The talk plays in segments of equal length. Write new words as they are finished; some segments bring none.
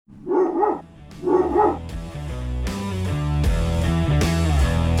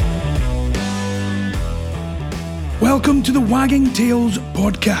Welcome to the Wagging Tails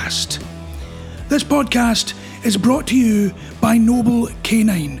podcast. This podcast is brought to you by Noble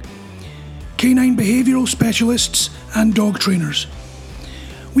Canine behavioural specialists and dog trainers.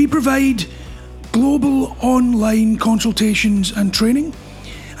 We provide global online consultations and training,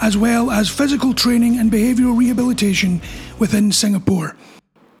 as well as physical training and behavioural rehabilitation within Singapore.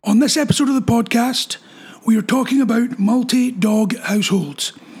 On this episode of the podcast, we are talking about multi-dog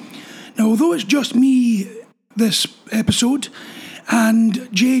households. Now, although it's just me this episode, and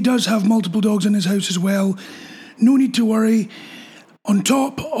Jay does have multiple dogs in his house as well, no need to worry. On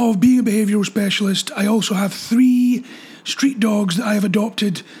top of being a behavioural specialist, I also have 3 street dogs that I have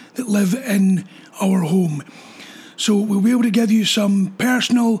adopted that live in our home. So we'll be able to give you some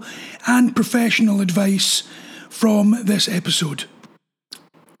personal and professional advice from this episode.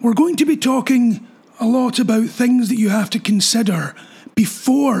 We're going to be talking a lot about things that you have to consider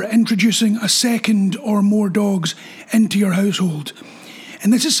before introducing a second or more dogs into your household.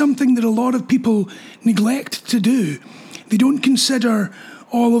 And this is something that a lot of people neglect to do. They don't consider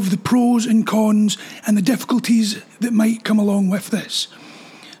all of the pros and cons and the difficulties that might come along with this.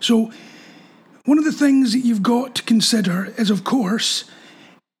 So, one of the things that you've got to consider is, of course,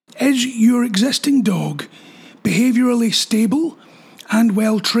 is your existing dog behaviourally stable and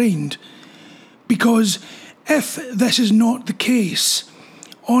well trained? Because if this is not the case,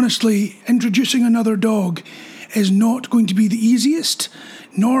 honestly, introducing another dog is not going to be the easiest,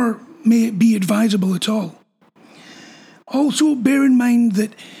 nor may it be advisable at all. Also, bear in mind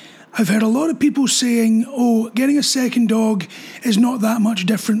that I've heard a lot of people saying, getting a second dog is not that much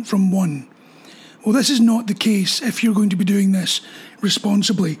different from one. Well, this is not the case if you're going to be doing this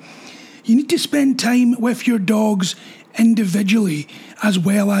responsibly. You need to spend time with your dogs individually as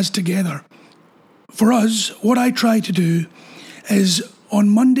well as together. For us, what I try to do is on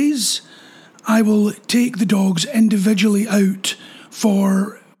Mondays, I will take the dogs individually out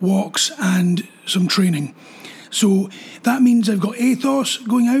for walks and some training. So that means I've got Athos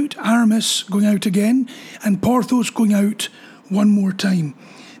going out, Aramis going out again, and Porthos going out one more time.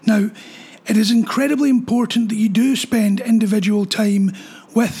 Now, it is incredibly important that you do spend individual time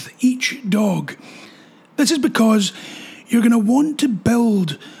with each dog. This is because you're going to want to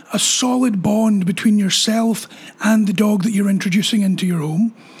build a solid bond between yourself and the dog that you're introducing into your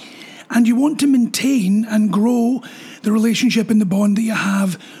home. And you want to maintain and grow the relationship and the bond that you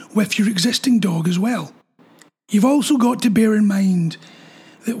have with your existing dog as well. You've also got to bear in mind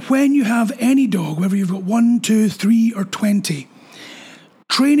that when you have any dog, whether you've got 1, 2, 3 or 20,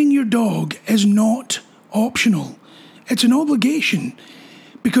 training your dog is not optional. It's an obligation.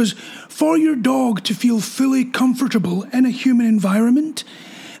 Because for your dog to feel fully comfortable in a human environment,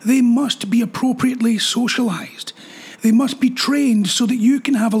 they must be appropriately socialised. They must be trained so that you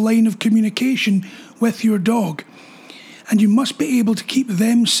can have a line of communication with your dog. And you must be able to keep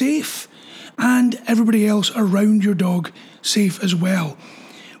them safe and everybody else around your dog safe as well.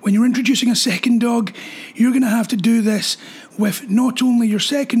 When you're introducing a second dog, you're going to have to do this with not only your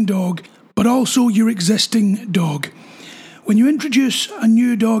second dog, but also your existing dog. When you introduce a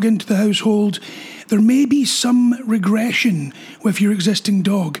new dog into the household, there may be some regression with your existing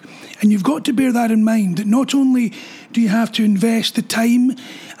dog. And you've got to bear that in mind, that not only do you have to invest the time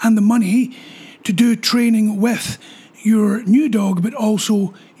and the money to do training with your new dog, but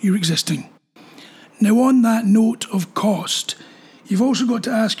also your existing. Now, on that note of cost, you've also got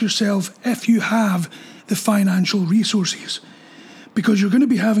to ask yourself if you have the financial resources, because you're going to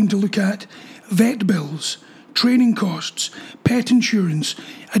be having to look at vet bills, training costs, pet insurance,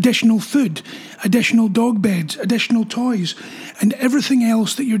 additional food, additional dog beds, additional toys, and everything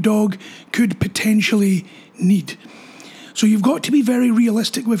else that your dog could potentially need. So you've got to be very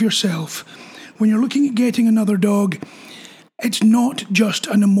realistic with yourself. When you're looking at getting another dog, it's not just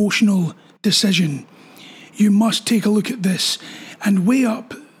an emotional decision. You must take a look at this and weigh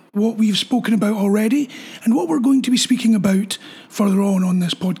up what we've spoken about already and what we're going to be speaking about further on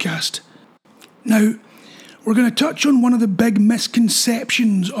this podcast. Now, we're going to touch on one of the big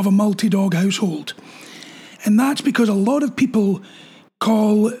misconceptions of a multi-dog household. And that's because a lot of people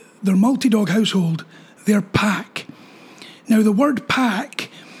call their multi-dog household their pack. Now, the word pack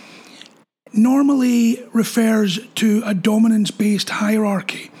normally refers to a dominance-based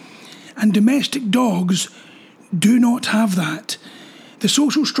hierarchy. And domestic dogs do not have that. The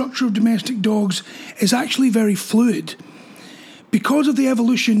social structure of domestic dogs is actually very fluid. Because of the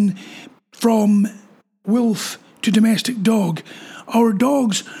evolution from wolf to domestic dog, our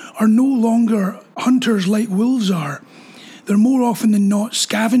dogs are no longer hunters like wolves are. They're more often than not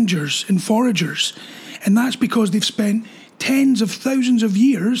scavengers and foragers. And that's because they've spent tens of thousands of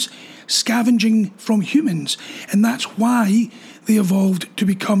years scavenging from humans, and that's why they evolved to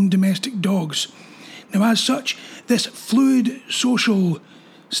become domestic dogs. Now, as such, this fluid social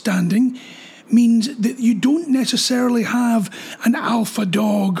standing means that you don't necessarily have an alpha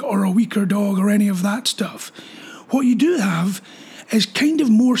dog or a weaker dog or any of that stuff. What you do have is kind of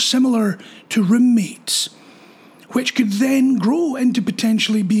more similar to roommates, which could then grow into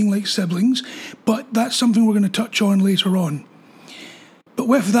potentially being like siblings, but that's something we're going to touch on later on. But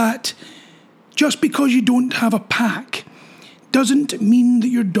with that, just because you don't have a pack doesn't mean that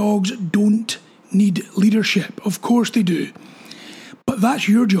your dogs don't need leadership. Of course they do. But that's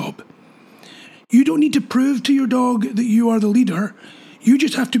your job. You don't need to prove to your dog that you are the leader. You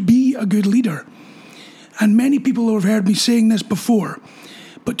just have to be a good leader. And many people have heard me saying this before,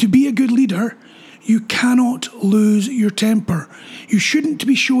 but to be a good leader, you cannot lose your temper. You shouldn't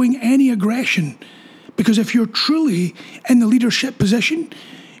be showing any aggression, because if you're truly in the leadership position,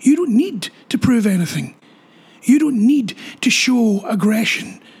 you don't need to prove anything. You don't need to show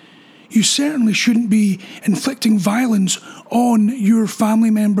aggression. You certainly shouldn't be inflicting violence on your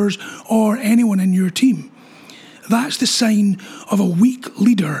family members or anyone in your team. That's the sign of a weak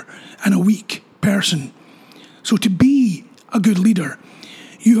leader and a weak person. So to be a good leader,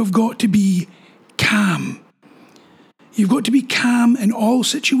 you have got to be calm. You've got to be calm in all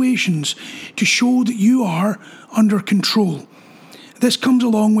situations to show that you are under control. This comes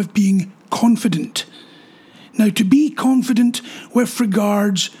along with being confident. Now, to be confident with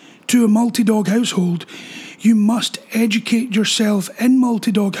regards to a multi-dog household, you must educate yourself in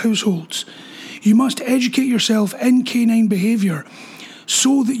multi-dog households. You must educate yourself in canine behaviour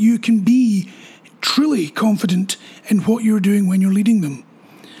so that you can be truly confident in what you're doing when you're leading them.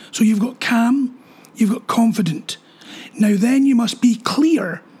 So you've got calm, you've got confident. Now then you must be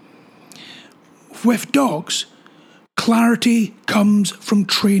clear. With dogs, clarity comes from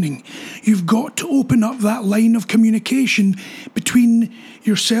training. You've got to open up that line of communication between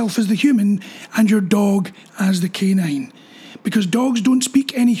yourself as the human and your dog as the canine. Because dogs don't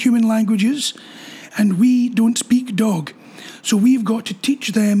speak any human languages and we don't speak dog. So we've got to teach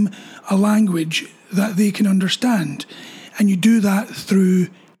them a language that they can understand. And you do that through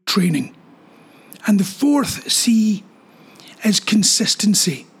training. And the fourth C is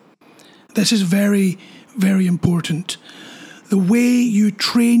consistency. This is very, very important. The way you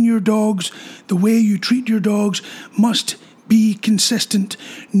train your dogs, the way you treat your dogs must be consistent.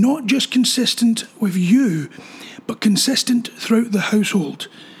 Not just consistent with you, but consistent throughout the household.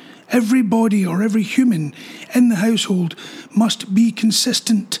 Everybody or every human in the household must be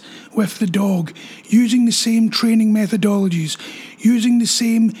consistent with the dog, using the same training methodologies, using the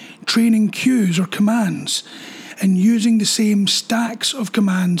same training cues or commands, and using the same stacks of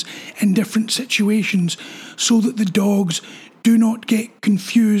commands in different situations so that the dogs do not get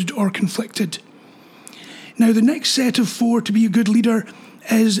confused or conflicted. Now, the next set of 4 to be a good leader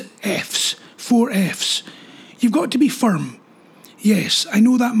is Fs, 4 Fs. You've got to be firm. Yes, I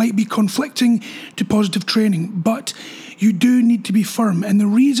know that might be conflicting to positive training, but you do need to be firm. And the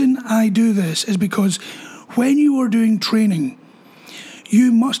reason I do this is because when you are doing training,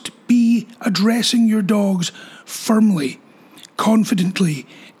 you must be addressing your dogs firmly, confidently,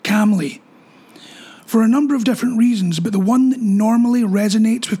 calmly, for a number of different reasons, but the one that normally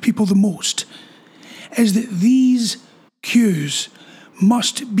resonates with people the most is that these cues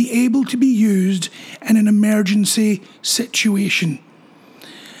must be able to be used in an emergency situation.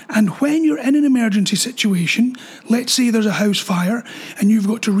 And when you're in an emergency situation, let's say there's a house fire and you've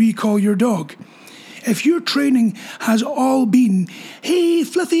got to recall your dog. If your training has all been, hey,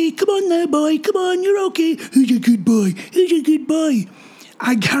 Fluffy, come on now, boy, come on, you're okay. Who's a good boy? Who's a good boy?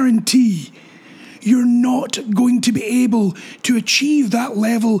 I guarantee you're not going to be able to achieve that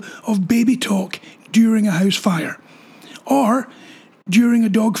level of baby talk during a house fire, or during a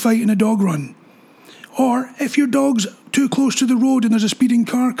dog fight and a dog run, or if your dog's too close to the road and there's a speeding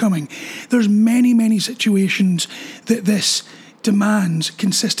car coming. There's many, many situations that this demands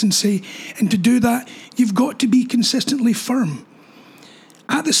consistency, and to do that, you've got to be consistently firm.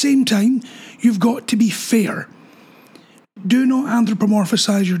 At the same time, you've got to be fair. Do not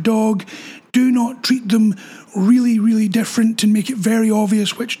anthropomorphise your dog. Do not treat them really, really different and make it very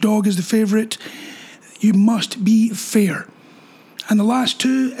obvious which dog is the favourite. You must be fair. And the last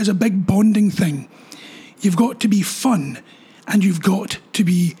 2 is a big bonding thing. You've got to be fun and you've got to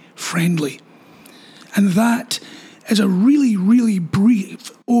be friendly. And that is a really, really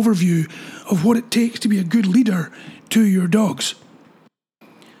brief overview of what it takes to be a good leader to your dogs.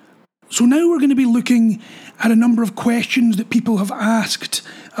 So now we're going to be looking at a number of questions that people have asked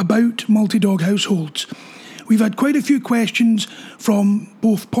about multi-dog households. We've had quite a few questions from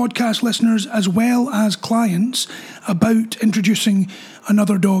both podcast listeners as well as clients about introducing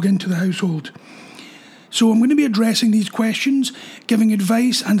another dog into the household. So I'm going to be addressing these questions, giving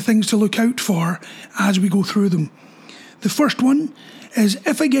advice and things to look out for as we go through them. The first one is,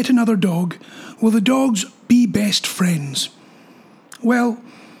 if I get another dog, will the dogs be best friends? Well,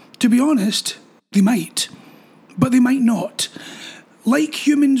 to be honest, they might, but they might not. Like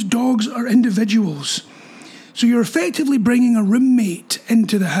humans, dogs are individuals. So you're effectively bringing a roommate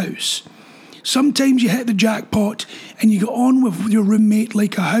into the house. Sometimes you hit the jackpot and you get on with your roommate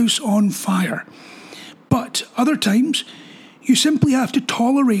like a house on fire. But other times, you simply have to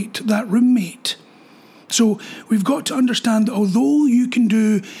tolerate that roommate. So we've got to understand that although you can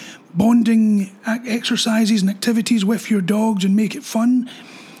do bonding exercises and activities with your dogs and make it fun,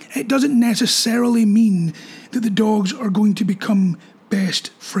 it doesn't necessarily mean that the dogs are going to become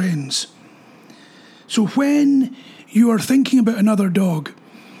best friends. So when you are thinking about another dog,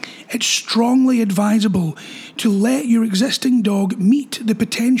 it's strongly advisable to let your existing dog meet the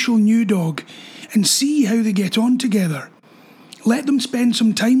potential new dog and see how they get on together. Let them spend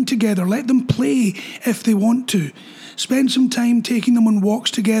some time together. Let them play if they want to. Spend some time taking them on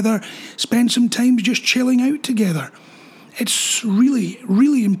walks together. Spend some time just chilling out together. It's really,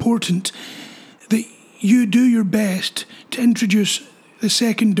 really important that you do your best to introduce the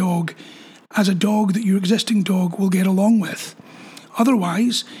second dog as a dog that your existing dog will get along with.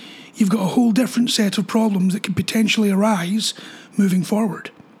 Otherwise, you've got a whole different set of problems that could potentially arise moving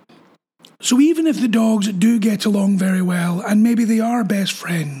forward. So even if the dogs do get along very well, and maybe they are best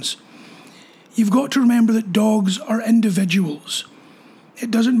friends, you've got to remember that dogs are individuals. It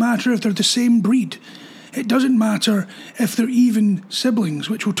doesn't matter if they're the same breed. It doesn't matter if they're even siblings,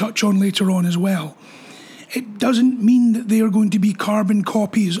 which we'll touch on later on as well. It doesn't mean that they are going to be carbon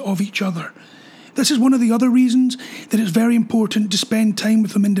copies of each other. This is one of the other reasons that it's very important to spend time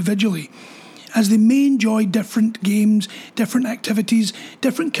with them individually, as they may enjoy different games, different activities,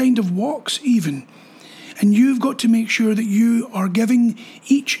 different kind of walks even. And you've got to make sure that you are giving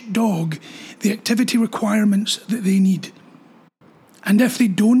each dog the activity requirements that they need. And if they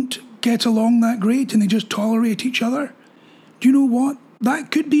don't get along that great and they just tolerate each other, do you know what?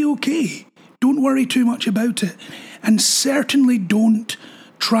 That could be okay. Don't worry too much about it. And certainly don't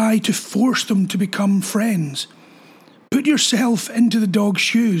try to force them to become friends. Put yourself into the dog's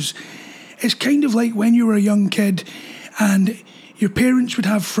shoes. It's kind of like when you were a young kid and your parents would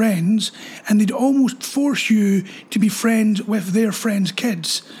have friends and they'd almost force you to be friends with their friends'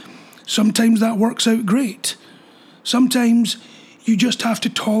 kids. Sometimes that works out great. Sometimes you just have to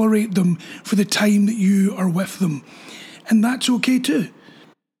tolerate them for the time that you are with them. And that's okay too.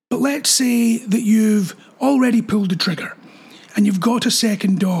 But let's say that you've already pulled the trigger and you've got a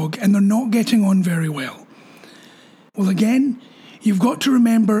second dog and they're not getting on very well. Well, again, you've got to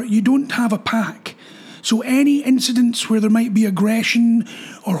remember you don't have a pack. So any incidents where there might be aggression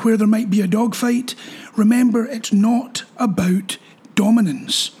or where there might be a dogfight, remember it's not about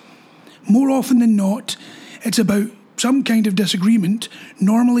dominance. More often than not, it's about some kind of disagreement,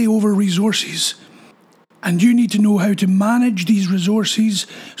 normally over resources. And you need to know how to manage these resources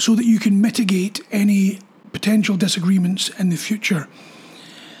so that you can mitigate any potential disagreements in the future.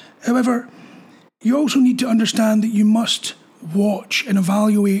 However, you also need to understand that you must watch and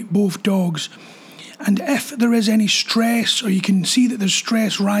evaluate both dogs. And if there is any stress or you can see that there's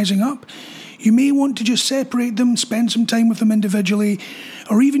stress rising up, you may want to just separate them, spend some time with them individually,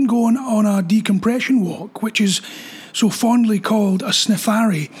 or even go on a decompression walk, which is so fondly called a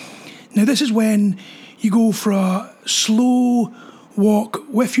sniffari. Now, this is when you go for a slow walk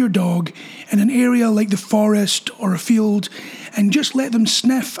with your dog in an area like the forest or a field and just let them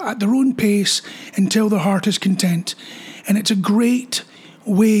sniff at their own pace until their heart is content. And it's a great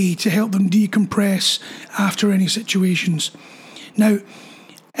way to help them decompress after any situations. Now,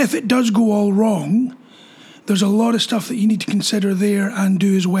 if it does go all wrong, there's a lot of stuff that you need to consider there and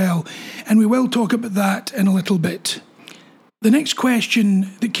do as well. And we will talk about that in a little bit. The next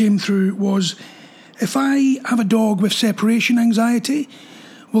question that came through was, if I have a dog with separation anxiety,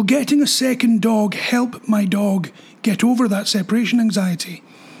 will getting a second dog help my dog get over that separation anxiety?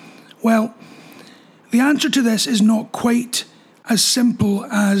 Well, the answer to this is not quite as simple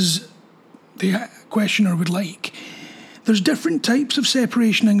as the questioner would like. There's different types of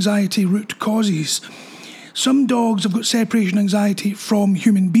separation anxiety root causes. Some dogs have got separation anxiety from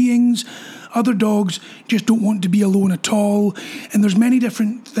human beings. Other dogs just don't want to be alone at all. And there's many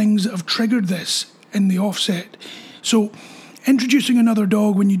different things that have triggered this in the offset. So introducing another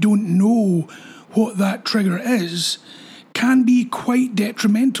dog when you don't know what that trigger is can be quite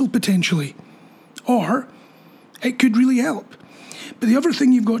detrimental potentially. Or it could really help. But the other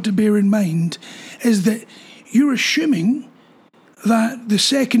thing you've got to bear in mind is that you're assuming that the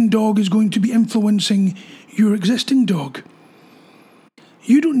second dog is going to be influencing your existing dog.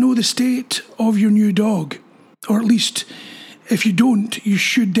 You don't know the state of your new dog, or at least if you don't, you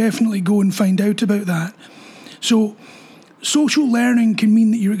should definitely go and find out about that. So, social learning can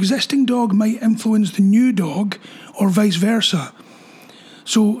mean that your existing dog might influence the new dog or vice versa.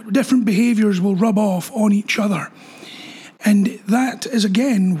 So, different behaviours will rub off on each other. And that is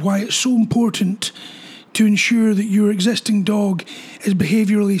again why it's so important to ensure that your existing dog is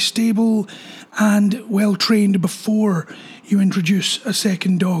behaviourally stable and well trained before you introduce a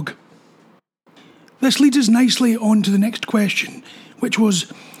second dog. This leads us nicely on to the next question, which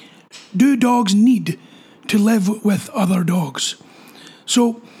was, do dogs need to live with other dogs?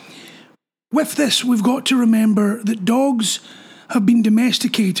 So, with this, we've got to remember that dogs have been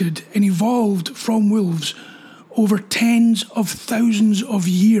domesticated and evolved from wolves over tens of thousands of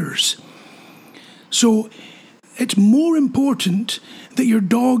years. So, it's more important that your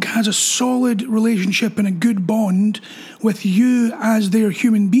dog has a solid relationship and a good bond with you as their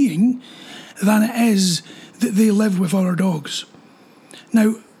human being than it is that they live with other dogs.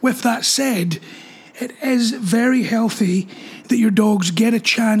 Now, with that said, it is very healthy that your dogs get a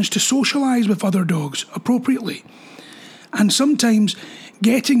chance to socialise with other dogs appropriately. And sometimes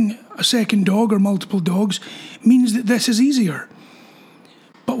getting a second dog or multiple dogs means that this is easier.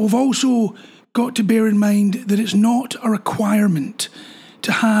 But we've also got to bear in mind that it's not a requirement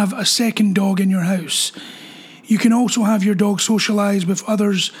to have a second dog in your house. You can also have your dog socialise with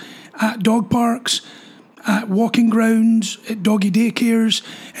others at dog parks, at walking grounds, at doggy daycares,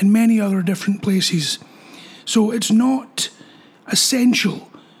 and many other different places. So it's not essential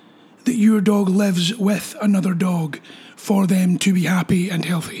that your dog lives with another dog for them to be happy and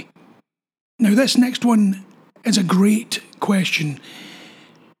healthy. Now, this next one is a great question.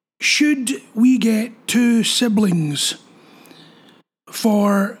 Should we get two siblings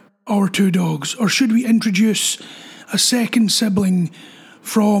for our two dogs, or should we introduce a second sibling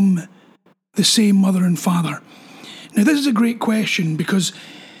from the same mother and father? Now, this is a great question because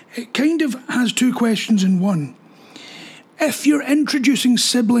it kind of has two questions in one. If you're introducing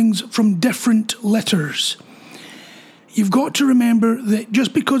siblings from different litters, you've got to remember that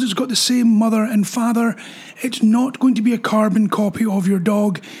just because it's got the same mother and father, it's not going to be a carbon copy of your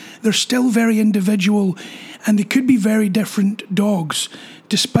dog. They're still very individual and they could be very different dogs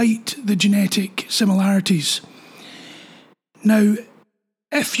despite the genetic similarities. Now,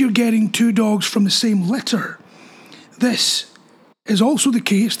 if you're getting two dogs from the same litter, this is also the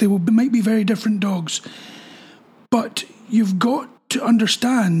case. They might be very different dogs. But you've got to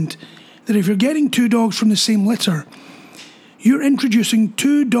understand that if you're getting two dogs from the same litter, you're introducing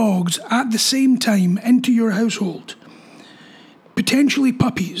two dogs at the same time into your household, potentially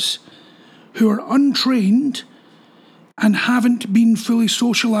puppies, who are untrained and haven't been fully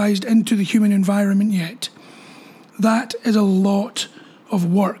socialised into the human environment yet. That is a lot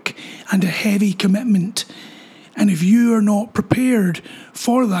of work and a heavy commitment. And if you are not prepared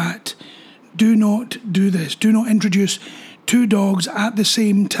for that, do not do this. Do not introduce two dogs at the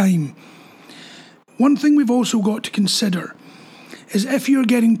same time. One thing we've also got to consider is if you're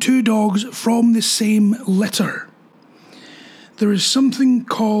getting two dogs from the same litter, there is something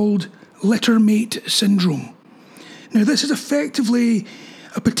called litter mate syndrome. Now, this is effectively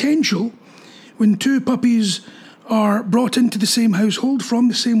a potential when two puppies are brought into the same household from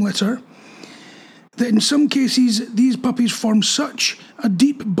the same litter, that in some cases these puppies form such a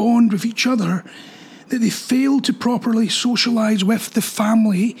deep bond with each other that they fail to properly socialise with the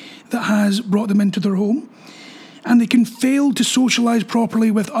family that has brought them into their home, and they can fail to socialise properly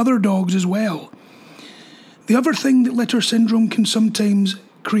with other dogs as well. The other thing that litter syndrome can sometimes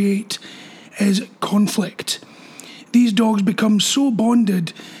create is conflict. These dogs become so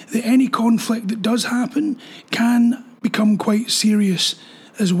bonded that any conflict that does happen can become quite serious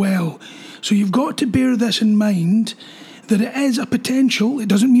as well. So you've got to bear this in mind, that it is a potential. It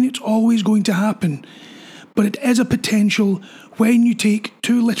doesn't mean it's always going to happen, but it is a potential when you take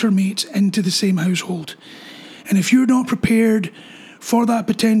two litter mates into the same household. And if you're not prepared for that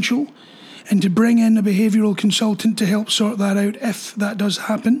potential and to bring in a behavioural consultant to help sort that out if that does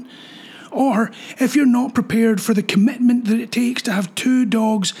happen, or if you're not prepared for the commitment that it takes to have two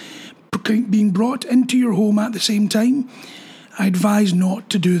dogs being brought into your home at the same time, I advise not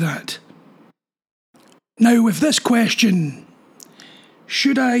to do that. Now, with this question,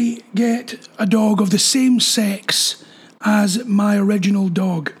 should I get a dog of the same sex as my original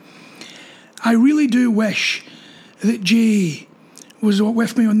dog? I really do wish that Jay was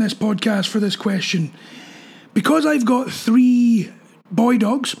with me on this podcast for this question, Because I've got 3 boy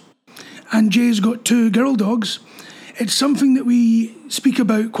dogs and Jay's got 2 girl dogs, it's something that we speak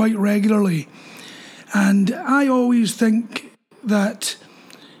about quite regularly. And I always think that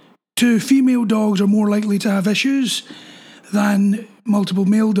 2 female dogs are more likely to have issues than multiple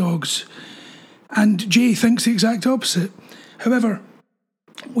male dogs. And Jay thinks the exact opposite. However,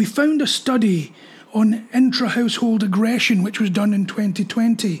 we found a study on intra-household aggression which was done in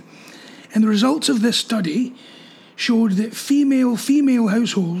 2020. And the results of this study showed that female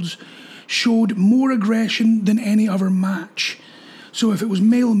households showed more aggression than any other match. So if it was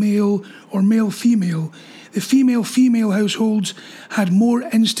male-male or male-female, the female households had more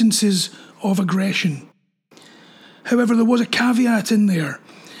instances of aggression. However, there was a caveat in there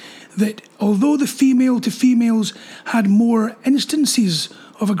that although the female-to-females had more instances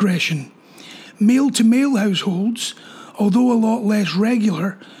of aggression, male-to-male households, although a lot less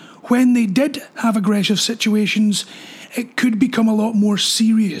regular, when they did have aggressive situations, it could become a lot more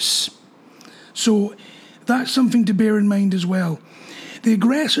serious. So that's something to bear in mind as well. The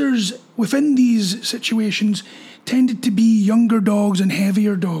aggressors within these situations tended to be younger dogs and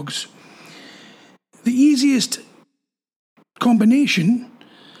heavier dogs. The easiest combination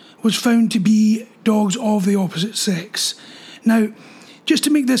was found to be dogs of the opposite sex. Now, just to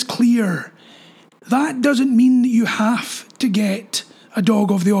make this clear, that doesn't mean that you have to get a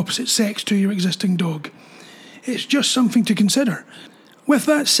dog of the opposite sex to your existing dog. It's just something to consider. With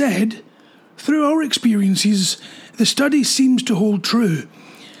that said, through our experiences, the study seems to hold true.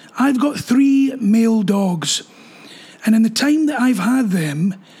 I've got 3 male dogs, and in the time that I've had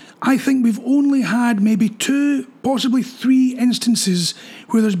them, I think we've only had maybe 2, possibly 3 instances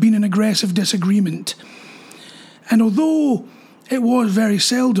where there's been an aggressive disagreement. And although it was very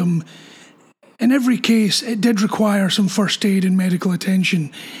seldom, in every case it did require some first aid and medical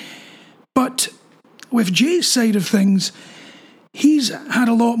attention. But with Jay's side of things, he's had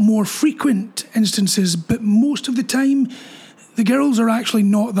a lot more frequent instances, but most of the time the girls are actually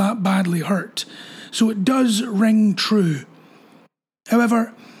not that badly hurt. So it does ring true.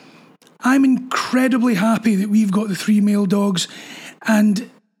 However, I'm incredibly happy that we've got the 3 male dogs, and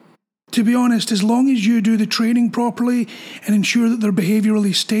to be honest, as long as you do the training properly and ensure that they're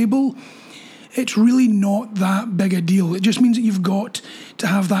behaviourally stable, it's really not that big a deal. It just means that you've got to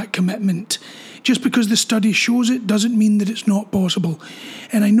have that commitment. Just because the study shows it doesn't mean that it's not possible.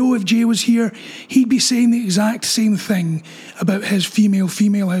 And I know if Jay was here, he'd be saying the exact same thing about his female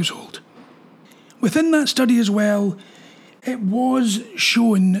household. Within that study as well, it was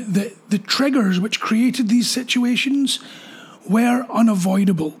shown that the triggers which created these situations were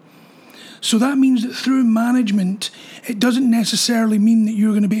unavoidable. So that means that through management, it doesn't necessarily mean that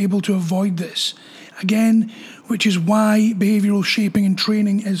you're going to be able to avoid this. Again, which is why behavioural shaping and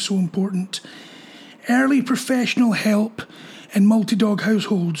training is so important. Early professional help in multi-dog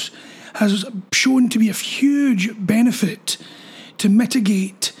households has shown to be a huge benefit to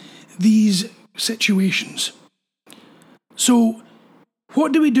mitigate these situations. So,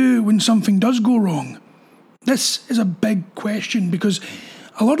 what do we do when something does go wrong? This is a big question because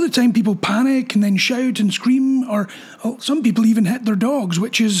a lot of the time people panic and then shout and scream, or some people even hit their dogs,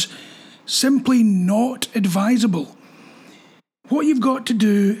 which is simply not advisable. What you've got to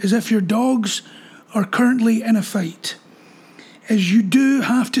do is, if your dogs are currently in a fight, is you do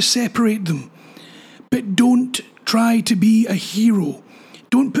have to separate them, but don't try to be a hero.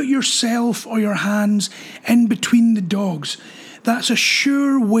 Don't put yourself or your hands in between the dogs. That's a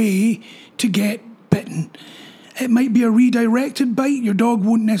sure way to get bitten. It might be a redirected bite. Your dog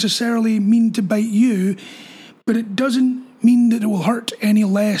won't necessarily mean to bite you, but it doesn't mean that it will hurt any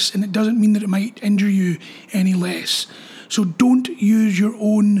less, and it doesn't mean that it might injure you any less. So don't use your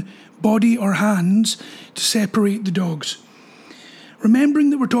own body or hands to separate the dogs. Remembering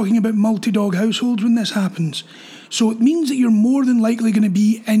that we're talking about multi-dog households when this happens, so it means that you're more than likely going to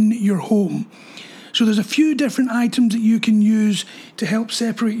be in your home. So there's a few different items that you can use to help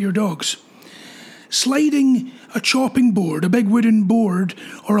separate your dogs. Sliding a chopping board, a big wooden board,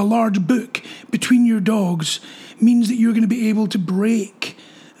 or a large book between your dogs means that you're going to be able to break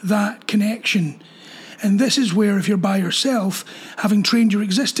that connection. And this is where, if you're by yourself, having trained your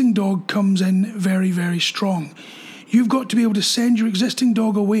existing dog comes in very, very strong. You've got to be able to send your existing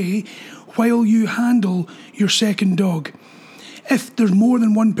dog away while you handle your second dog. If there's more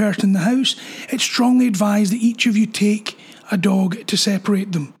than one person in the house, it's strongly advised that each of you take a dog to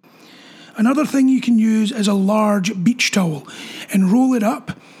separate them. Another thing you can use is a large beach towel and roll it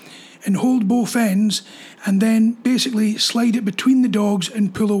up and hold both ends and then basically slide it between the dogs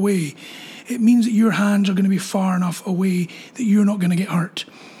and pull away. It means that your hands are going to be far enough away that you're not going to get hurt.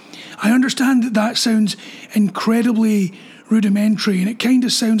 I understand that sounds incredibly rudimentary, and it kind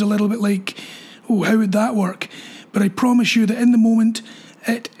of sounds a little bit like, oh, how would that work? But I promise you that in the moment,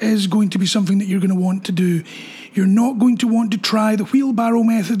 it is going to be something that you're going to want to do. You're not going to want to try the wheelbarrow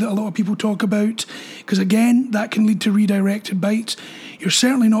method that a lot of people talk about, because again, that can lead to redirected bites. You're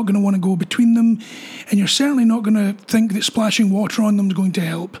certainly not going to want to go between them, and you're certainly not going to think that splashing water on them is going to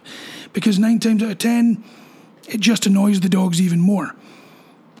help, because 9 times out of 10, it just annoys the dogs even more.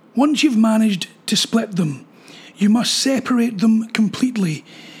 Once you've managed to split them, you must separate them completely,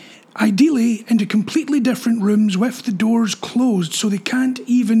 ideally into completely different rooms with the doors closed so they can't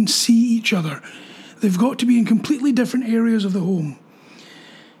even see each other. They've got to be in completely different areas of the home.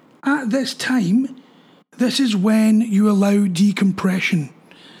 At this time, this is when you allow decompression.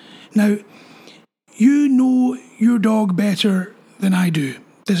 Now, you know your dog better than I do.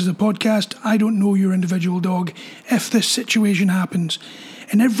 This is a podcast. I don't know your individual dog if this situation happens.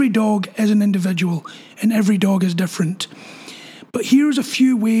 And every dog is an individual, and every dog is different. But here's a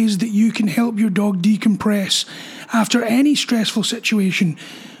few ways that you can help your dog decompress after any stressful situation,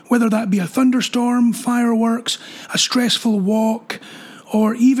 whether that be a thunderstorm, fireworks, a stressful walk,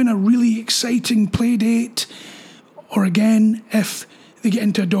 or even a really exciting play date, or again, if they get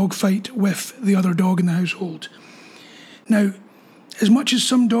into a dog fight with the other dog in the household. Now, as much as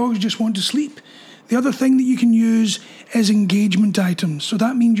some dogs just want to sleep, the other thing that you can use is engagement items. So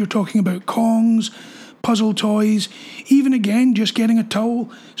that means you're talking about Kongs, puzzle toys, even again, just getting a towel,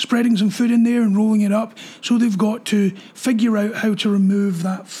 spreading some food in there and rolling it up so they've got to figure out how to remove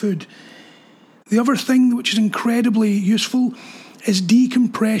that food. The other thing which is incredibly useful is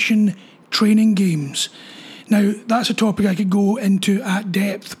decompression training games. Now, that's a topic I could go into at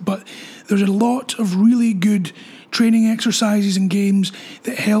depth, but there's a lot of really good training exercises and games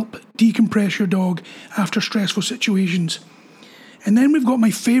that help decompress your dog after stressful situations. And then we've got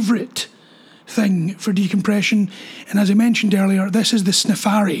my favourite thing for decompression, and as I mentioned earlier, this is the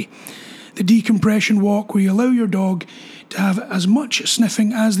Sniffari, the decompression walk where you allow your dog to have as much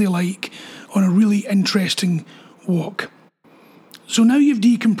sniffing as they like on a really interesting walk. So now you've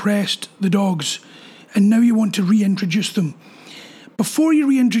decompressed the dogs, and now you want to reintroduce them. Before you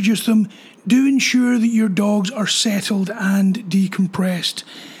reintroduce them, do ensure that your dogs are settled and decompressed.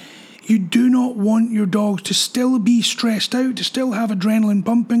 You do not want your dogs to still be stressed out, to still have adrenaline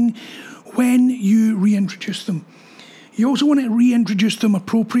pumping when you reintroduce them. You also want to reintroduce them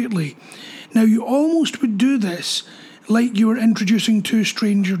appropriately. Now, you almost would do this like you were introducing two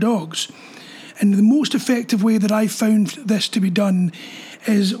stranger dogs. And the most effective way that I've found this to be done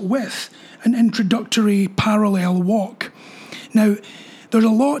is with an introductory parallel walk. Now, there's a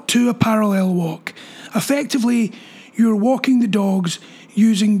lot to a parallel walk. Effectively, you're walking the dogs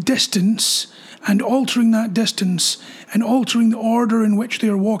using distance and altering that distance and altering the order in which they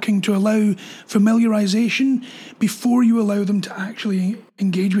are walking to allow familiarization before you allow them to actually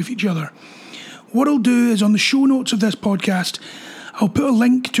engage with each other. What I'll do is on the show notes of this podcast, I'll put a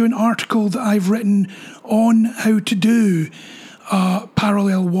link to an article that I've written on how to do a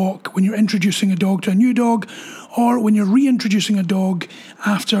parallel walk when you're introducing a dog to a new dog or when you're reintroducing a dog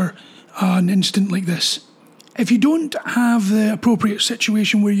after an incident like this. If you don't have the appropriate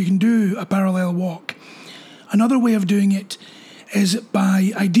situation where you can do a parallel walk, another way of doing it is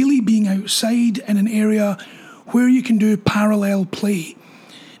by ideally being outside in an area where you can do parallel play.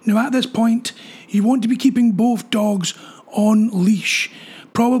 Now at this point, you want to be keeping both dogs on leash,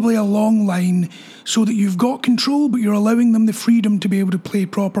 probably a long line, so that you've got control but you're allowing them the freedom to be able to play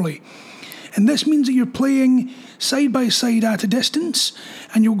properly. And this means that you're playing side by side at a distance,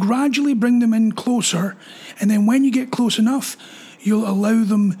 and you'll gradually bring them in closer, and then when you get close enough, you'll allow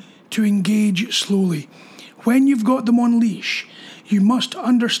them to engage slowly. When you've got them on leash, you must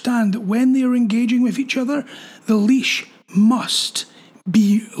understand that when they are engaging with each other, the leash must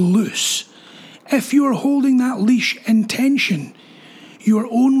be loose. If you are holding that leash in tension, you are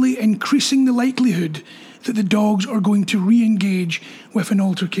only increasing the likelihood that the dogs are going to re-engage with an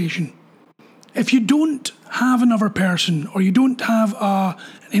altercation. If you don't have another person or you don't have an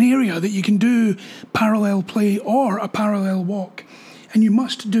area that you can do parallel play or a parallel walk, and you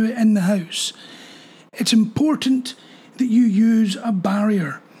must do it in the house, it's important that you use a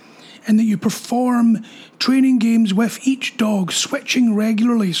barrier and that you perform training games with each dog, switching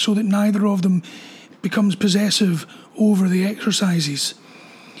regularly so that neither of them becomes possessive over the exercises.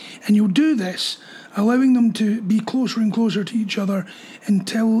 And you'll do this allowing them to be closer and closer to each other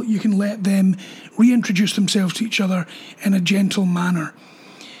until you can let them reintroduce themselves to each other in a gentle manner.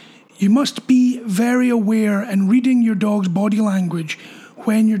 You must be very aware and reading your dog's body language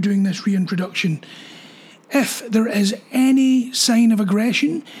when you're doing this reintroduction. If there is any sign of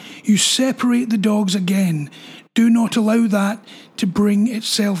aggression, you separate the dogs again. Do not allow that to bring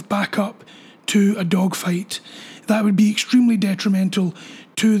itself back up to a dog fight. That would be extremely detrimental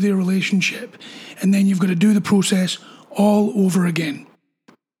to their relationship. And then you've got to do the process all over again.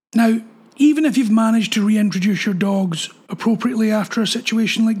 Now, even if you've managed to reintroduce your dogs appropriately after a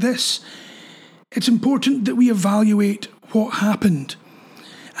situation like this, it's important that we evaluate what happened.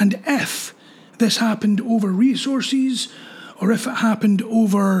 And if this happened over resources, or if it happened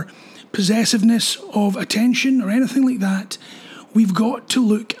over possessiveness of attention or anything like that, we've got to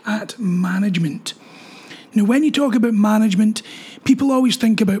look at management. Now, when you talk about management, people always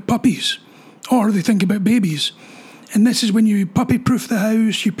think about puppies, or they think about babies. And this is when you puppy-proof the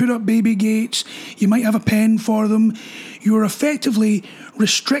house, you put up baby gates, you might have a pen for them. You're effectively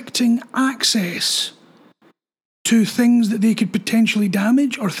restricting access to things that they could potentially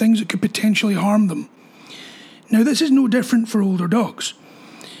damage or things that could potentially harm them. Now, this is no different for older dogs.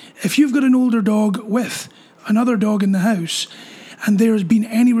 If you've got an older dog with another dog in the house and there has been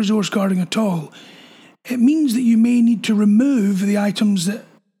any resource guarding at all, it means that you may need to remove the items that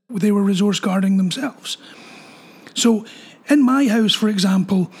they were resource guarding themselves. So, in my house, for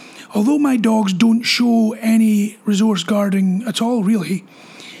example, although my dogs don't show any resource guarding at all, really,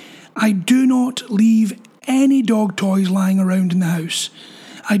 I do not leave any dog toys lying around in the house.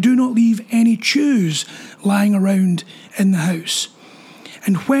 I do not leave any chews lying around in the house.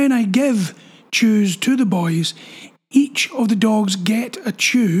 And when I give chews to the boys, each of the dogs get a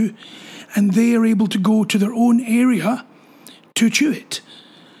chew and they are able to go to their own area to chew it.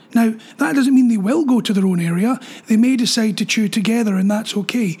 Now, that doesn't mean they will go to their own area. They may decide to chew together, and that's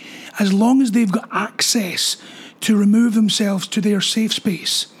okay, as long as they've got access to remove themselves to their safe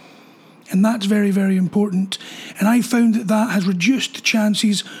space. And that's very, very important. And I found that that has reduced the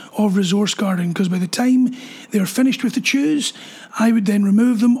chances of resource guarding, because by the time they're finished with the chews, I would then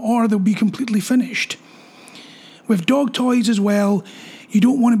remove them, or they'll be completely finished. With dog toys as well, you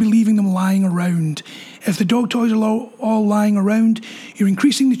don't want to be leaving them lying around. If the dog toys are all lying around, you're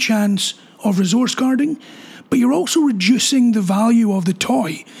increasing the chance of resource guarding, but you're also reducing the value of the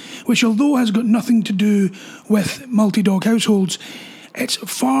toy, which, although has got nothing to do with multi-dog households, it's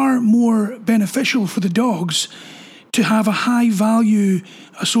far more beneficial for the dogs to have a high value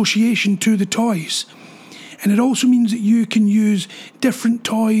association to the toys. And it also means that you can use different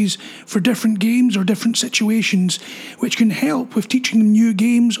toys for different games or different situations, which can help with teaching them new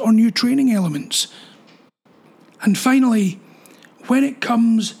games or new training elements. And finally, when it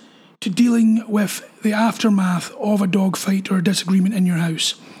comes to dealing with the aftermath of a dog fight or a disagreement in your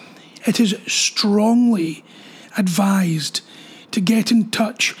house, it is strongly advised to get in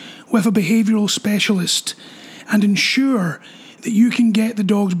touch with a behavioural specialist and ensure that you can get the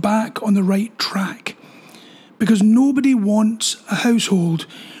dogs back on the right track. Because nobody wants a household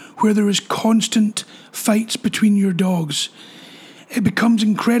where there is constant fights between your dogs. It becomes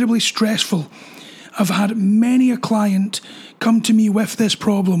incredibly stressful. I've had many a client come to me with this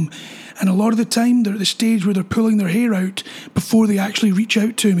problem, and a lot of the time they're at the stage where they're pulling their hair out before they actually reach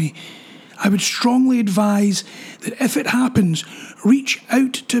out to me. I would strongly advise that if it happens, reach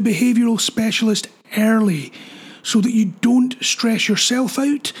out to a behavioural specialist early, so that you don't stress yourself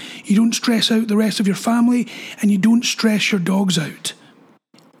out, you don't stress out the rest of your family, and you don't stress your dogs out.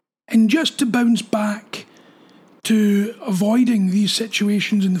 And just to bounce back to avoiding these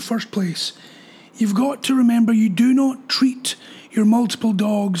situations in the first place, you've got to remember you do not treat your multiple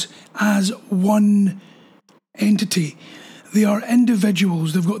dogs as one entity. They are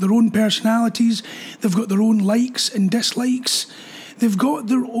individuals. They've got their own personalities, they've got their own likes and dislikes, they've got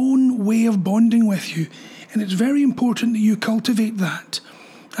their own way of bonding with you. And it's very important that you cultivate that.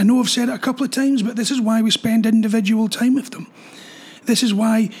 I know I've said it a couple of times, but this is why we spend individual time with them. This is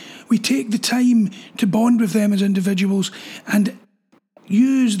why we take the time to bond with them as individuals and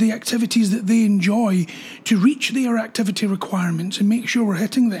use the activities that they enjoy to reach their activity requirements and make sure we're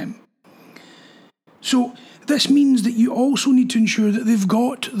hitting them. So this means that you also need to ensure that they've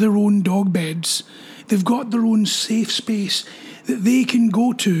got their own dog beds, they've got their own safe space that they can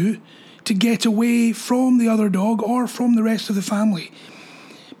go to get away from the other dog or from the rest of the family.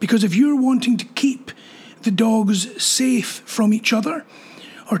 Because if you're wanting to keep the dogs safe from each other,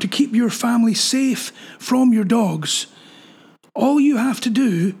 or to keep your family safe from your dogs, all you have to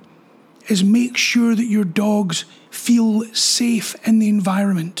do is make sure that your dogs feel safe in the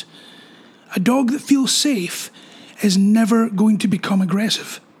environment. A dog that feels safe is never going to become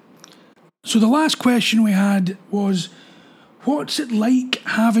aggressive. So the last question we had was, what's it like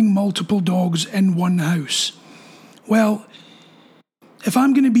having multiple dogs in one house? Well, if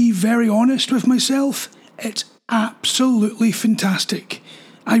I'm going to be very honest with myself, It's absolutely fantastic.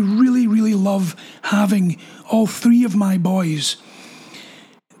 I really, really love having all three of my boys.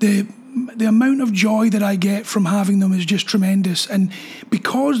 The amount of joy that I get from having them is just tremendous. And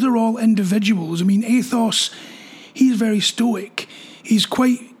because they're all individuals, I mean, Athos, he's very stoic. He's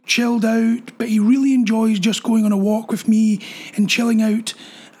quite chilled out, but he really enjoys just going on a walk with me and chilling out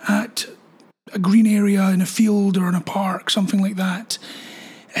at a green area in a field or in a park, something like that.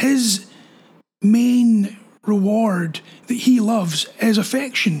 His main reward that he loves is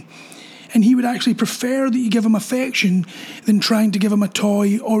affection. And he would actually prefer that you give him affection than trying to give him a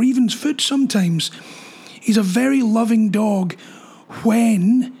toy or even food sometimes. He's a very loving dog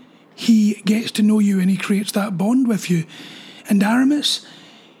when he gets to know you and he creates that bond with you. And Aramis,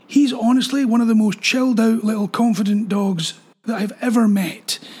 he's honestly one of the most chilled out little confident dogs that I've ever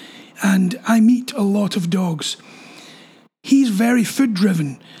met. And I meet a lot of dogs. He's very food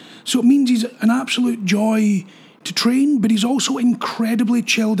driven. So it means he's an absolute joy to train, but he's also incredibly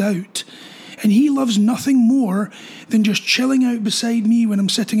chilled out. And he loves nothing more than just chilling out beside me when I'm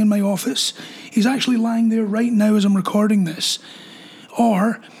sitting in my office. He's actually lying there right now as I'm recording this.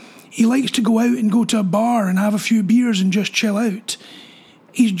 Or he likes to go out and go to a bar and have a few beers and just chill out.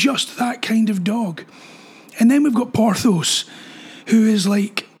 He's just that kind of dog. And then we've got Porthos, who is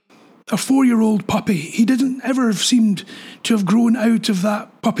like a 4-year-old puppy. He doesn't ever have seemed to have grown out of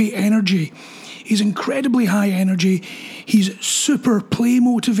that puppy energy. He's incredibly high energy. He's super play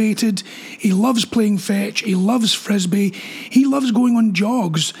motivated. He loves playing fetch. He loves frisbee. He loves going on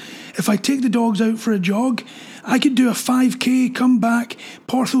jogs. If I take the dogs out for a jog, I could do a 5k, come back.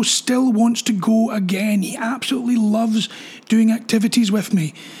 Porthos still wants to go again. He absolutely loves doing activities with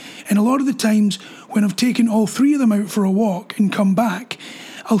me. And a lot of the times when I've taken all three of them out for a walk and come back,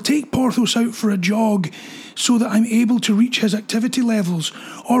 I'll take Porthos out for a jog so that I'm able to reach his activity levels,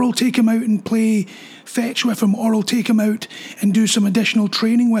 or I'll take him out and play fetch with him, or I'll take him out and do some additional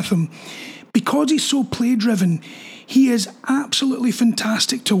training with him. Because he's so play-driven, he is absolutely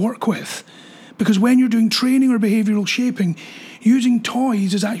fantastic to work with. Because when you're doing training or behavioural shaping, using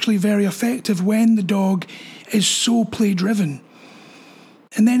toys is actually very effective when the dog is so play-driven.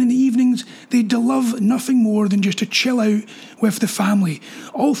 And then in the evenings, they love nothing more than just to chill out with the family.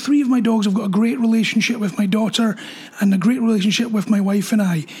 All three of my dogs have got a great relationship with my daughter and a great relationship with my wife and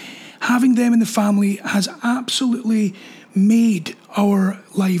I. Having them in the family has absolutely made our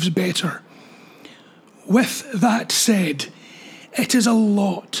lives better. With that said, it is a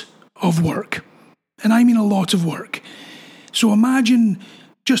lot of work. And I mean a lot of work. So imagine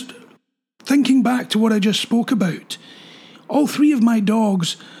just thinking back to what I just spoke about. All three of my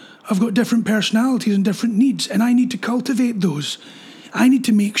dogs have got different personalities and different needs, and I need to cultivate those. I need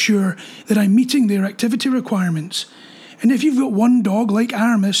to make sure that I'm meeting their activity requirements. And if you've got one dog like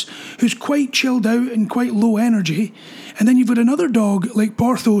Aramis, who's quite chilled out and quite low energy, and then you've got another dog like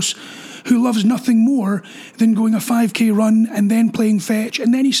Porthos, who loves nothing more than going a 5k run and then playing fetch,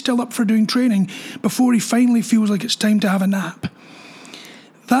 and then he's still up for doing training before he finally feels like it's time to have a nap.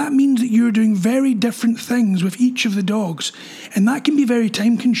 That means that you're doing very different things with each of the dogs, and that can be very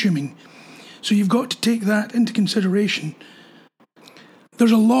time consuming. So you've got to take that into consideration.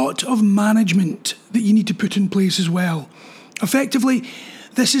 There's a lot of management that you need to put in place as well. Effectively,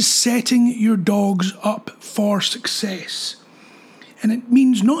 this is setting your dogs up for success. And it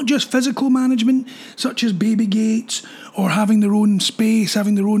means not just physical management, such as baby gates or having their own space,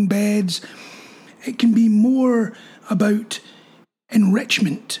 having their own beds. It can be more about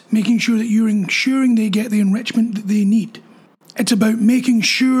enrichment, making sure that you're ensuring they get the enrichment that they need. It's about making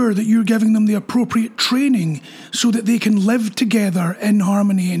sure that you're giving them the appropriate training so that they can live together in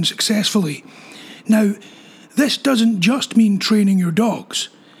harmony and successfully. Now, this doesn't just mean training your dogs.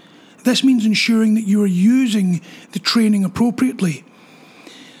 This means ensuring that you are using the training appropriately.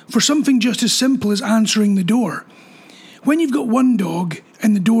 For something just as simple as answering the door. When you've got one dog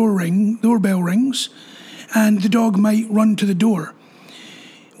and the doorbell rings, and the dog might run to the door,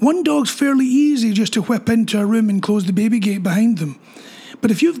 one dog's fairly easy just to whip into a room and close the baby gate behind them.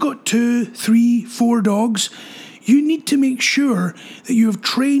 But if you've got 2, 3, 4 dogs, you need to make sure that you have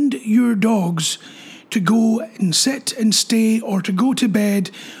trained your dogs to go and sit and stay or to go to bed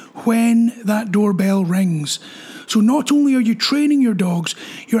when that doorbell rings. So not only are you training your dogs,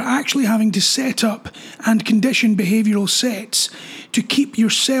 you're actually having to set up and condition behavioural sets to keep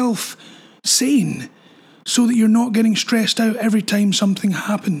yourself sane, so that you're not getting stressed out every time something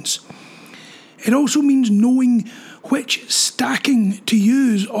happens. It also means knowing which stacking to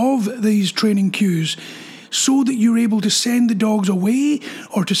use of these training cues so that you're able to send the dogs away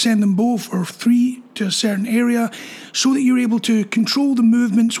or to send them both or 3 to a certain area so that you're able to control the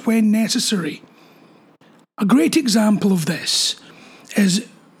movements when necessary. A great example of this is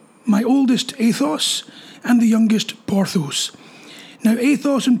my oldest Athos and the youngest Porthos. Now,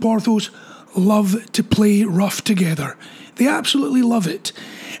 Athos and Porthos love to play rough together. They absolutely love it.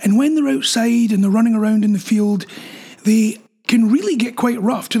 And when they're outside and they're running around in the field, they can really get quite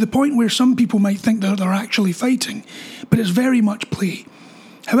rough, to the point where some people might think that they're actually fighting, but it's very much play.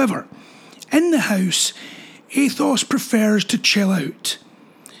 However, in the house, Athos prefers to chill out.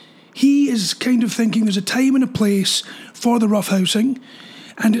 He is kind of thinking there's a time and a place for the roughhousing,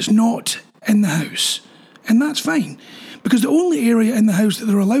 and it's not in the house. And that's fine, because the only area in the house that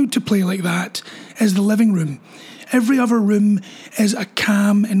they're allowed to play like that is the living room. Every other room is a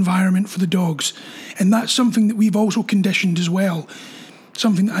calm environment for the dogs, and that's something that we've also conditioned as well.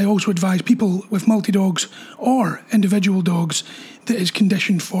 Something that I also advise people with multi-dogs or individual dogs that is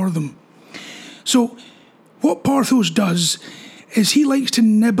conditioned for them. So what Porthos does is he likes to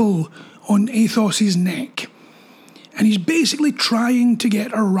nibble on Athos's neck. And he's basically trying to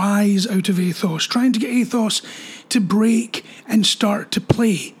get a rise out of Athos, trying to get Athos to break and start to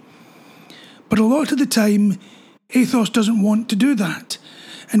play. But a lot of the time, Athos doesn't want to do that.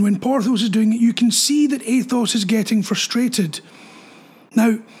 And when Porthos is doing it, you can see that Athos is getting frustrated.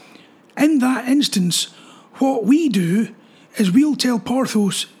 Now, in that instance, what we do is we'll tell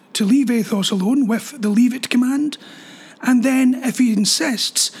Porthos to leave Athos alone with the leave it command, and then if he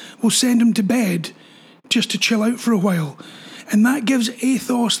insists, we'll send him to bed just to chill out for a while. And that gives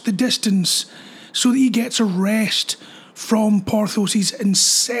Athos the distance so that he gets a rest from Porthos's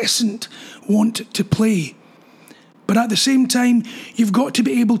incessant want to play. But at the same time, you've got to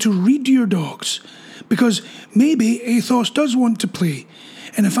be able to read your dogs, because maybe Athos does want to play.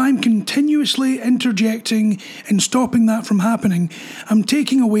 And if I'm continuously interjecting and stopping that from happening, I'm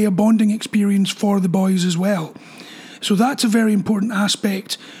taking away a bonding experience for the boys as well. So that's a very important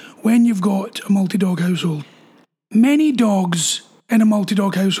aspect when you've got a multi-dog household. Many dogs in a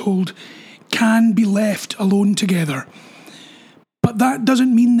multi-dog household can be left alone together. But that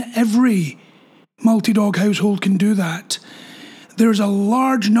doesn't mean that every multi-dog household can do that. There's a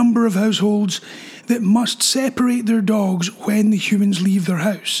large number of households that must separate their dogs when the humans leave their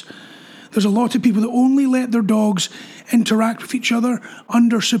house. There's a lot of people that only let their dogs interact with each other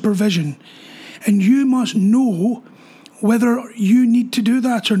under supervision. And you must know whether you need to do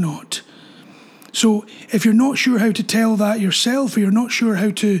that or not. So if you're not sure how to tell that yourself, or you're not sure how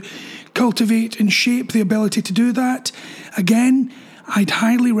to cultivate and shape the ability to do that, again, I'd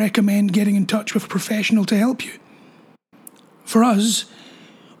highly recommend getting in touch with a professional to help you. For us,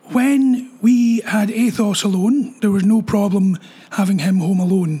 when we had Athos alone, there was no problem having him home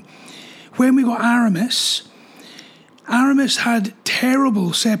alone. When we got Aramis had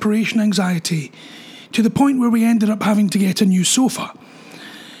terrible separation anxiety, to the point where we ended up having to get a new sofa.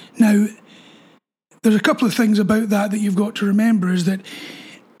 Now, there's a couple of things about that you've got to remember, is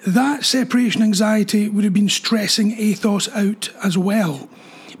that separation anxiety would have been stressing Athos out as well,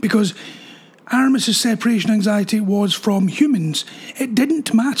 because Aramis's separation anxiety was from humans. It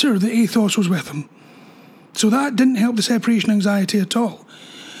didn't matter that Athos was with him. So that didn't help the separation anxiety at all.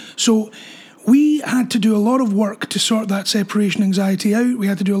 So we had to do a lot of work to sort that separation anxiety out. We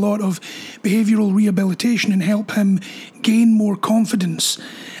had to do a lot of behavioural rehabilitation and help him gain more confidence.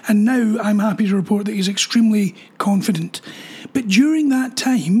 And now I'm happy to report that he's extremely confident. But during that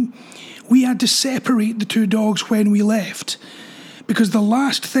time, we had to separate the two dogs when we left, because the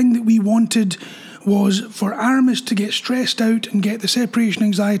last thing that we wanted was for Aramis to get stressed out and get the separation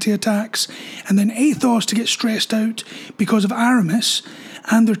anxiety attacks, and then Athos to get stressed out because of Aramis,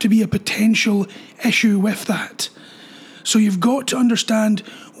 and there to be a potential issue with that. So you've got to understand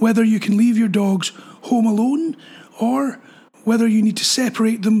whether you can leave your dogs home alone, or whether you need to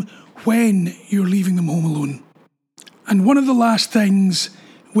separate them when you're leaving them home alone. And one of the last things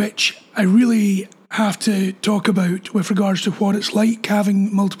which I really have to talk about with regards to what it's like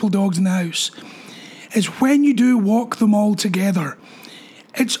having multiple dogs in the house is when you do walk them all together,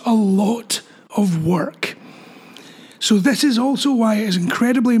 it's a lot of work. So this is also why it is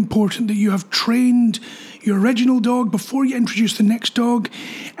incredibly important that you have trained your original dog before you introduce the next dog,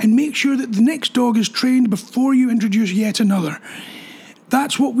 and make sure that the next dog is trained before you introduce yet another.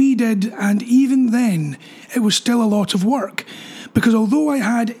 That's what we did, and even then, it was still a lot of work. Because although I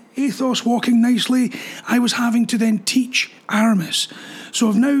had Athos walking nicely, I was having to then teach Aramis. So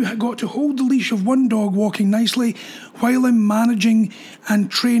I've now got to hold the leash of one dog walking nicely while I'm managing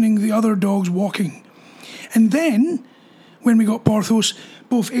and training the other dogs walking. And then, when we got Porthos,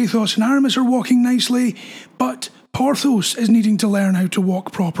 both Athos and Aramis are walking nicely, but Porthos is needing to learn how to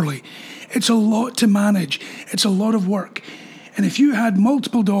walk properly. It's a lot to manage. It's a lot of work. And if you had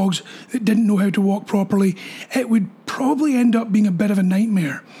multiple dogs that didn't know how to walk properly, it would probably end up being a bit of a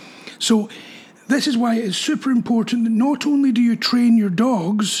nightmare. So this is why it is super important that not only do you train your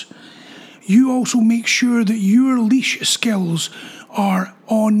dogs, you also make sure that your leash skills are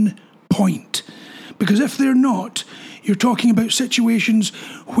on point. Because if they're not, you're talking about situations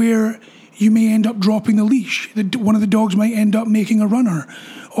where you may end up dropping the leash. One of the dogs might end up making a runner,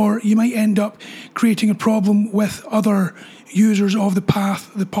 or you might end up creating a problem with other users of the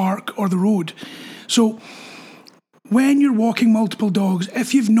path, the park, or the road. So when you're walking multiple dogs,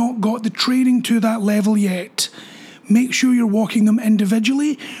 if you've not got the training to that level yet, make sure you're walking them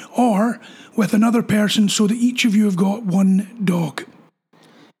individually or with another person so that each of you have got one dog.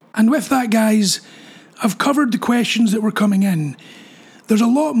 And with that, guys, I've covered the questions that were coming in. There's a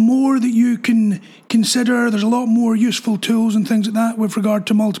lot more that you can consider. There's a lot more useful tools and things like that with regard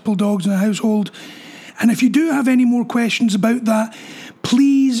to multiple dogs in a household. And if you do have any more questions about that,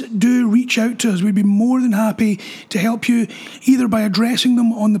 please do reach out to us. We'd be more than happy to help you, either by addressing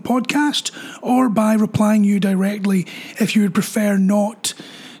them on the podcast or by replying you directly if you would prefer not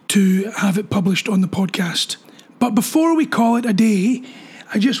to have it published on the podcast. But before we call it a day,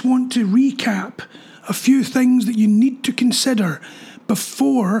 I just want to recap a few things that you need to consider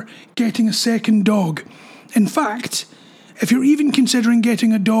before getting a second dog. In fact, if you're even considering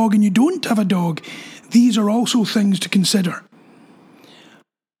getting a dog and you don't have a dog, these are also things to consider.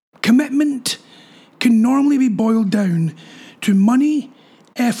 Commitment can normally be boiled down to money,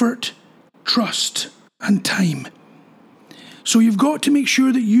 effort, trust, and time. So you've got to make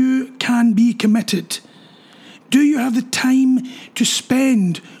sure that you can be committed. Do you have the time to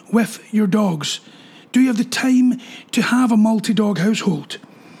spend with your dogs? Do you have the time to have a multi-dog household?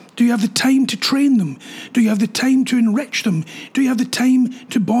 Do you have the time to train them? Do you have the time to enrich them? Do you have the time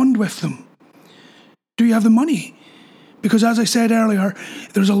to bond with them? Do you have the money? Because as I said earlier,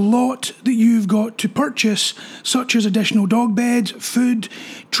 there's a lot that you've got to purchase, such as additional dog beds, food,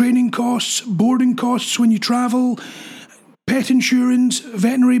 training costs, boarding costs when you travel, pet insurance,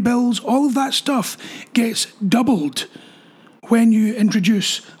 veterinary bills. All of that stuff gets doubled when you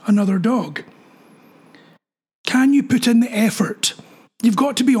introduce another dog. Can you put in the effort? You've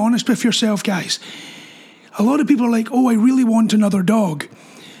got to be honest with yourself, guys. A lot of people are like, oh, I really want another dog.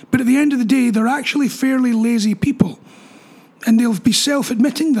 But at the end of the day, they're actually fairly lazy people. And they'll be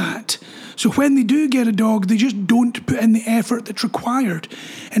self-admitting that. So when they do get a dog, they just don't put in the effort that's required.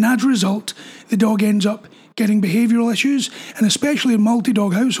 And as a result, the dog ends up getting behavioural issues. And especially in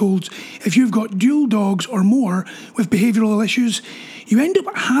multi-dog households, if you've got dual dogs or more with behavioural issues, you end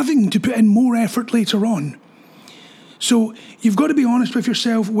up having to put in more effort later on. So you've got to be honest with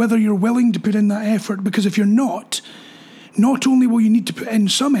yourself whether you're willing to put in that effort, because if you're not only will you need to put in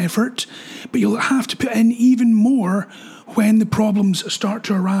some effort, but you'll have to put in even more when the problems start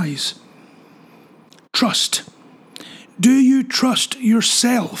to arise. Trust. Do you trust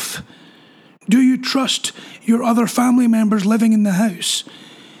yourself? Do you trust your other family members living in the house?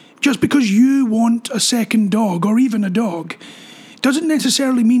 Just because you want a second dog or even a dog doesn't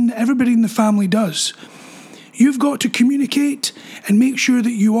necessarily mean that everybody in the family does. You've got to communicate and make sure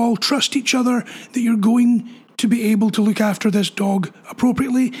that you all trust each other, that you're going to be able to look after this dog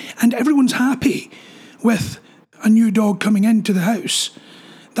appropriately, and everyone's happy with a new dog coming into the house.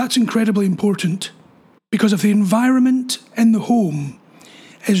 That's incredibly important, because if the environment in the home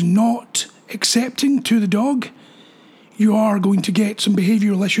is not accepting to the dog, you are going to get some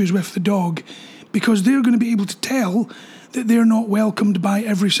behavioural issues with the dog, because they're going to be able to tell that they're not welcomed by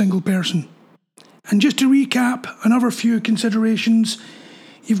every single person. And just to recap another few considerations,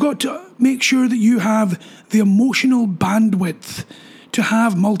 you've got to make sure that you have the emotional bandwidth to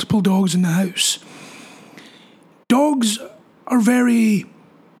have multiple dogs in the house. Dogs are very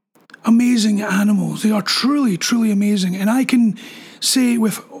amazing animals. They are truly, truly amazing. And I can say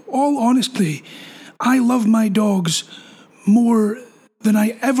with all honesty, I love my dogs more than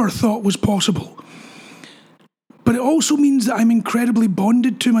I ever thought was possible. But it also means that I'm incredibly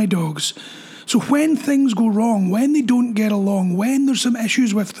bonded to my dogs. So when things go wrong, when they don't get along, when there's some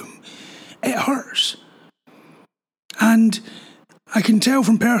issues with them, it hurts. And I can tell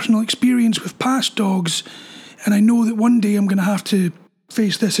from personal experience with past dogs, and I know that one day I'm going to have to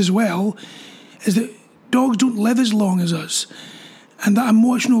face this as well, is that dogs don't live as long as us. And that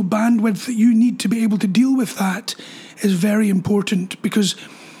emotional bandwidth that you need to be able to deal with that is very important, because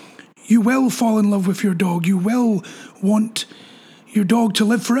you will fall in love with your dog. You will want your dog to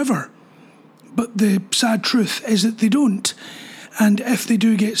live forever. But the sad truth is that they don't. And if they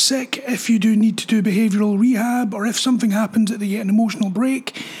do get sick, if you do need to do behavioural rehab, or if something happens that they get an emotional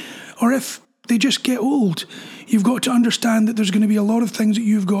break, or if they just get old. You've got to understand that there's going to be a lot of things that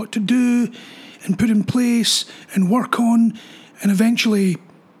you've got to do and put in place and work on and eventually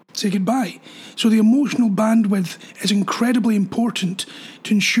say goodbye. So the emotional bandwidth is incredibly important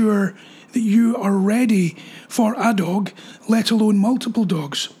to ensure that you are ready for a dog, let alone multiple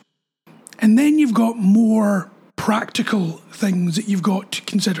dogs. And then you've got more practical things that you've got to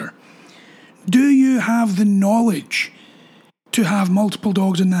consider. Do you have the knowledge to have multiple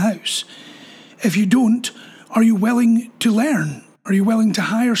dogs in the house? If you don't, are you willing to learn? Are you willing to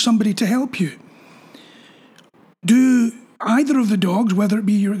hire somebody to help you? Do either of the dogs, whether it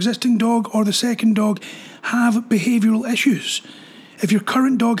be your existing dog or the second dog, have behavioural issues? If your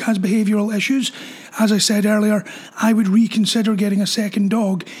current dog has behavioural issues, as I said earlier, I would reconsider getting a second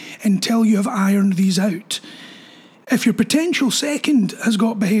dog until you have ironed these out. If your potential second has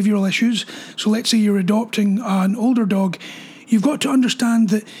got behavioural issues, so let's say you're adopting an older dog, you've got to understand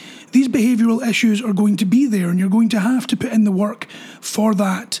that these behavioural issues are going to be there and you're going to have to put in the work for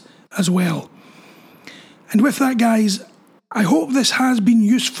that as well. And with that, guys, I hope this has been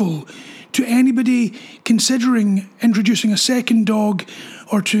useful to anybody considering introducing a second dog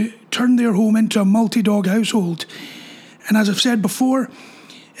or to turn their home into a multi-dog household. And as I've said before,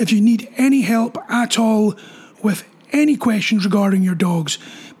 if you need any help at all with any questions regarding your dogs,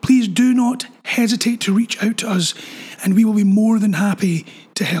 please do not hesitate to reach out to us and we will be more than happy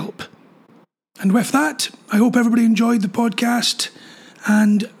to help. And with that, I hope everybody enjoyed the podcast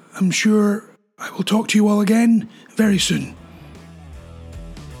and I'm sure I will talk to you all again very soon.